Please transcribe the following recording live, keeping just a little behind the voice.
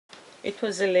It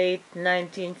was the late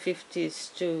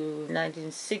 1950s to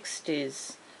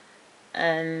 1960s,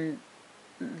 and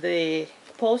the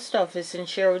post office in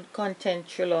Sherwood Content,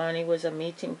 Trelawny, was a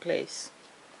meeting place.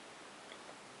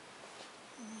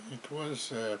 It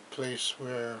was a place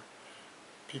where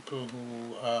people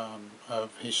who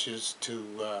have issues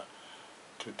to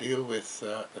deal with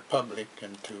the public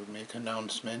and to make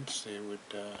announcements, they would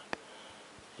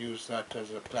use that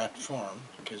as a platform,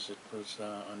 because it was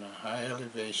on a high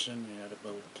elevation. You had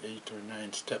about 8 or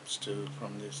 9 steps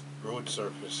from this road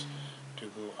surface to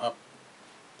go up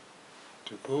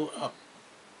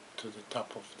to the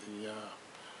top of the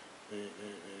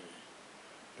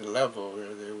level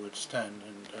where they would stand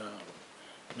and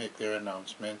make their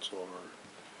announcements or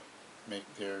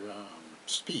make their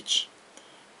speech.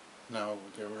 Now,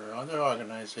 there were other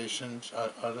organizations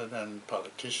other than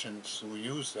politicians who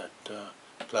used that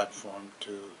platform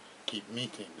to keep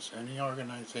meetings. Any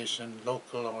organization,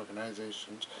 local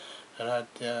organizations that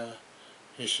had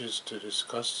issues to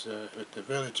discuss with the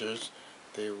villagers,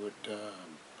 they would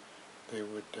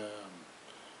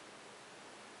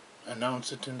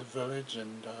announce it in the village,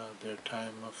 and their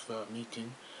time of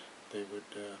meeting, they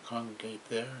would congregate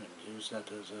there and use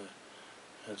that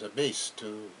as a base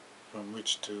from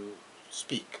which to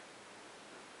speak.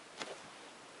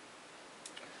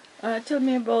 Tell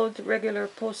me about regular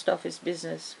post office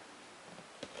business.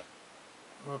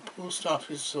 Well, post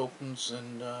office opens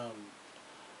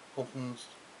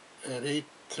at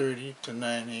 8:30 to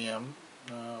 9 a.m.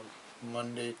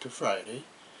 Monday to Friday,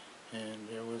 and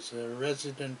there was a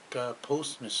resident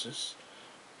postmistress.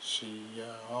 She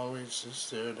always is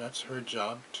there. That's her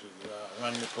job, to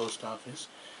run the post office,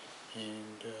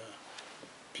 and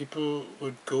people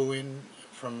would go in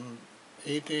from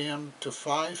 8 a.m. to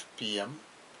 5 p.m.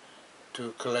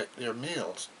 to collect their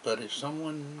mails. But if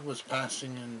someone was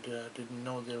passing and didn't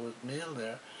know there was mail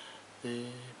there, the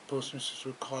postmistress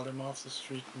would call them off the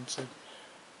street and said,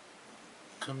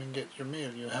 "Come and get your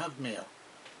mail, you have mail."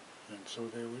 And so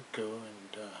they would go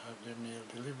and have their mail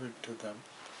delivered to them.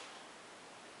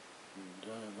 And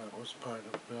that was part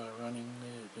of running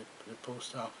the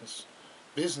post office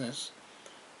business.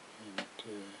 And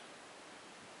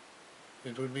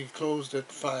it would be closed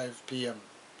at 5 p.m.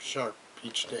 sharp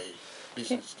each day,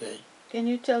 business day. Can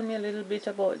you tell me a little bit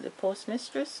about the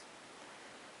postmistress?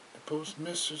 The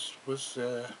postmistress was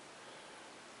a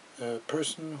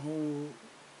person who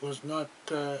was not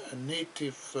a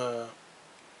native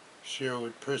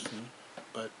Sherwood person,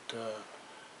 but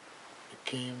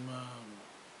became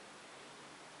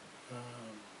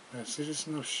a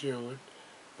citizen of Sherwood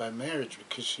by marriage,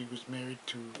 because she was married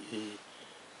to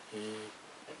a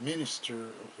minister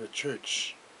of the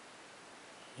church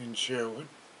in Sherwood,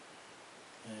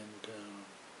 and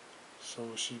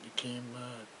so she became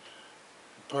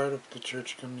part of the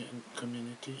church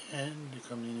community and the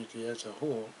community as a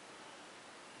whole.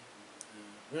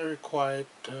 A very quiet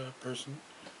person,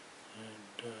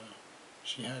 and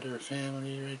she had her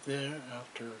family right there.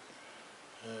 After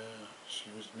she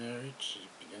was married, she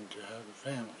began to have a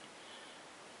family,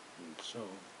 and so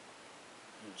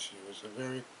she was a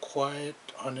very quiet,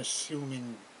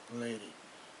 unassuming lady,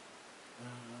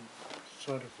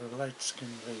 sort of a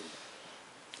light-skinned lady,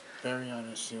 very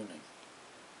unassuming.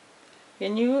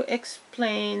 Can you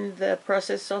explain the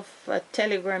process of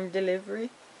telegram delivery?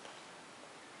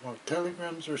 Well,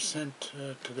 telegrams are sent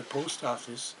to the post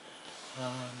office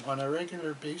on a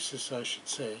regular basis, I should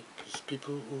say, because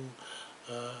people who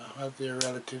have their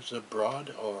relatives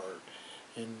abroad or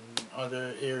in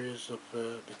other areas of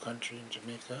the country in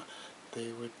Jamaica,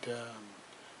 they would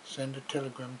send a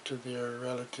telegram to their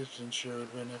relatives in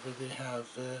Sherwood whenever they have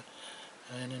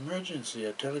an emergency.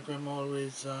 A telegram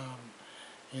always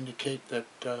indicate that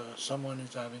someone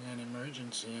is having an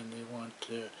emergency, and they want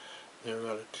their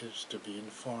relatives to be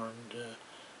informed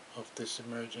of this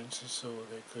emergency, so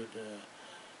they could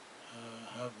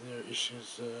have their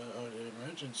issues or their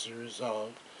emergency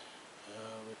resolved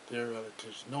with their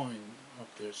relatives knowing of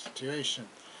their situation.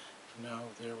 Now,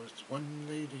 there was one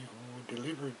lady who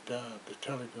delivered the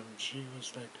telegram. She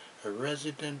was like a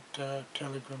resident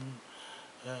telegram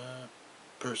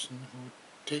person who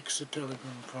takes the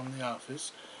telegram from the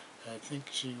office. I think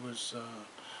she was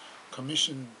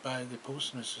commissioned by the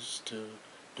postmistress to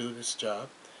do this job,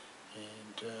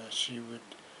 and she would,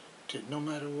 no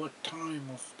matter what time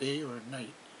of day or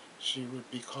night, she would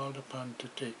be called upon to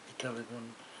take the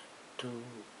telegram to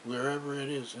wherever it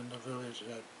is in the village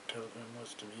that telegram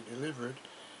was to be delivered.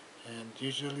 And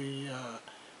usually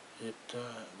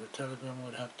the telegram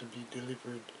would have to be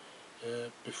delivered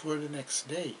before the next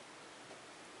day.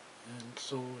 And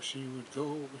so she would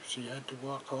go. If she had to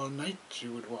walk all night, she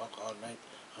would walk all night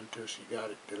until she got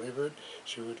it delivered.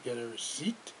 She would get a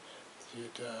receipt.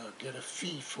 She'd get a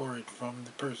fee for it from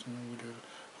the person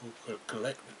who could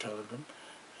collect the telegram,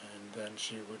 and then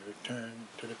she would return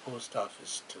to the post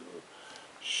office to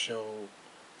show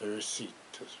the receipt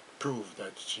to prove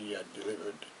that she had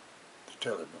delivered the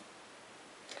telegram.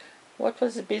 What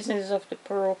was the business of the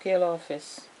parochial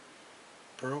office?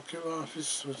 Parochial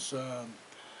office was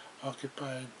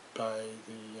occupied by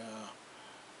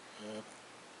the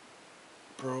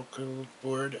parochial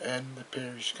board and the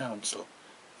parish council.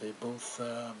 They both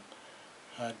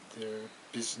had their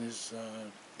business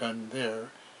done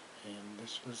there, and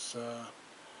this was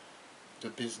the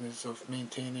business of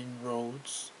maintaining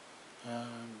roads,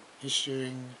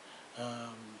 issuing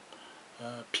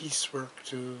piecework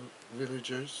to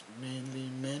villagers, mainly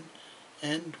men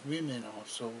and women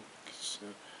also.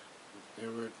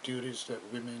 There were duties that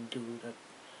women do that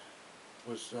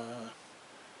was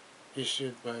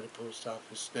issued by the post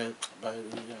office, by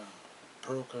the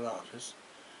parochial office,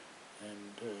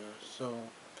 and so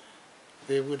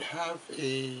they would have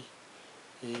a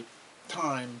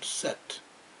time set,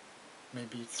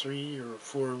 maybe 3 or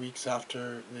 4 weeks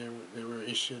after they were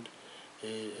issued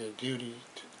a duty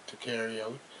to carry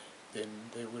out. Then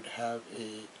they would have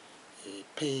a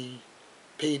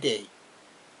payday,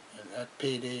 and that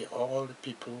payday, all the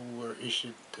people who were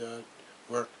issued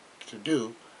work to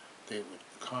do, they would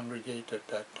congregate at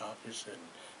that office, and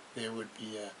there would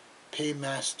be a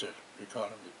paymaster. We call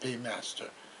him the paymaster.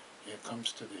 It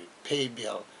comes to the pay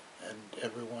bill, and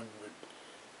everyone would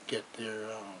get their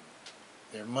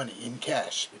money in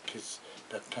cash, because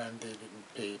that time they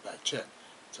didn't pay by check.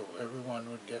 So everyone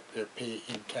would get their pay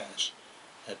in cash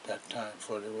at that time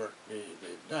for the work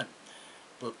they've done.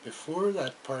 But before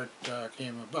that part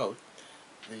came about,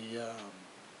 the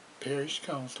parish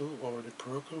council or the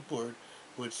parochial board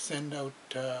would send out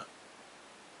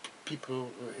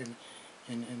people, in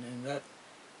that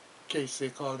case they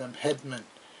called them headmen,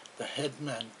 the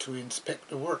headman, to inspect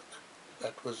the work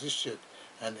that was issued.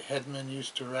 And the headman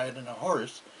used to ride on a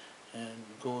horse and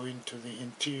go into the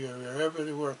interior wherever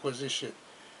the work was issued.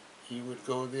 He would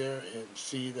go there and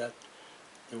see that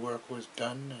the work was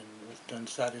done and was done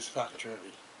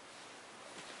satisfactorily.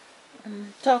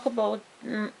 Talk about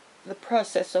the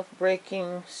process of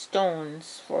breaking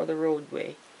stones for the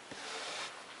roadway.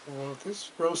 Well, this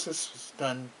process was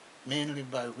done mainly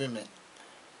by women.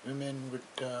 Women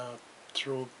would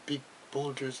throw big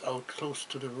boulders out close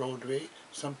to the roadway.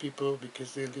 Some people,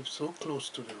 because they live so close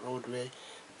to the roadway,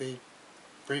 they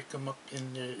break them up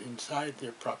inside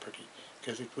their property,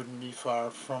 because it wouldn't be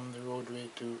far from the roadway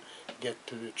to get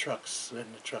to the trucks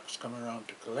when the trucks come around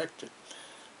to collect it.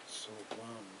 So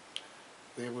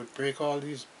they would break all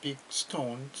these big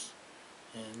stones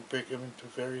and break them into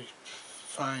very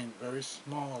fine, very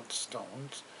small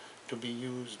stones to be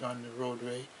used on the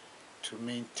roadway to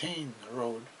maintain the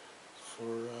road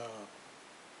for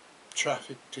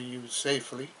traffic to use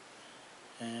safely.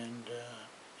 And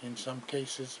in some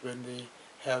cases, when they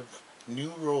have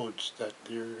new roads that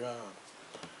they're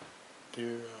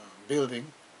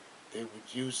building, they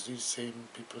would use these same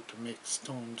people to make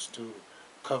stones to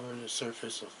cover the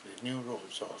surface of the new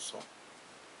roads also.